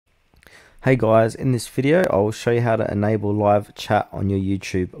Hey guys, in this video I will show you how to enable live chat on your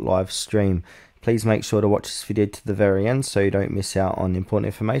YouTube live stream. Please make sure to watch this video to the very end so you don't miss out on important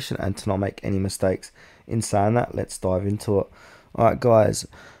information and to not make any mistakes. In saying that, let's dive into it. Alright guys,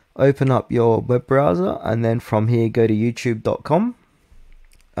 open up your web browser and then from here go to youtube.com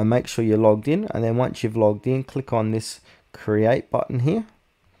and make sure you're logged in, and then once you've logged in, click on this create button here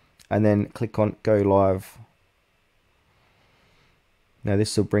and then click on go live. Now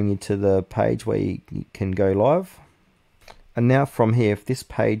this will bring you to the page where you can go live. And now from here, if this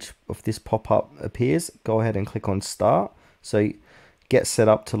page of this pop-up appears, go ahead and click on start. So get set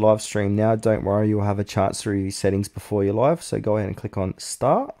up to live stream now. Don't worry, you'll have a chance to review settings before you're live. So go ahead and click on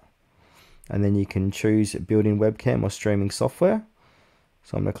start. And then you can choose built-in webcam or streaming software.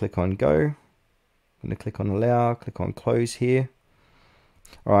 So I'm going to click on go. I'm going to click on allow, click on close here.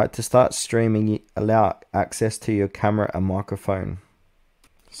 Alright, to start streaming, allow access to your camera and microphone.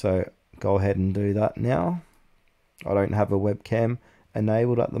 So go ahead and do that now. I don't have a webcam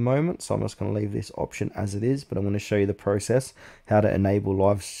enabled at the moment, so I'm just going to leave this option as it is, but I'm going to show you the process, how to enable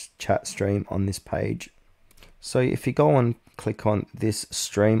live chat stream on this page. So if you go and click on this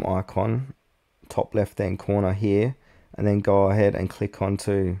stream icon, top left hand corner here, and then go ahead and click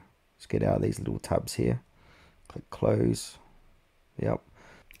onto, let's get out of these little tabs here, click close, yep.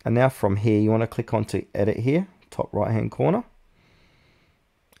 And now from here, you want to click onto edit here, top right hand corner.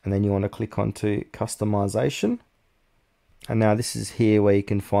 And then you want to click onto customization. And now this is here where you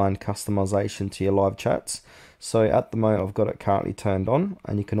can find customization to your live chats. So at the moment I've got it currently turned on,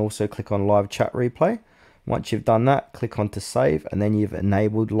 and you can also click on live chat replay. Once you've done that, click on to save, and then you've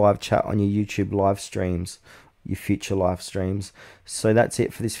enabled live chat on your YouTube live streams, your future live streams. So that's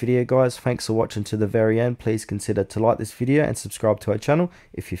it for this video guys. Thanks for watching to the very end. Please consider to like this video and subscribe to our channel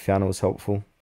if you found it was helpful.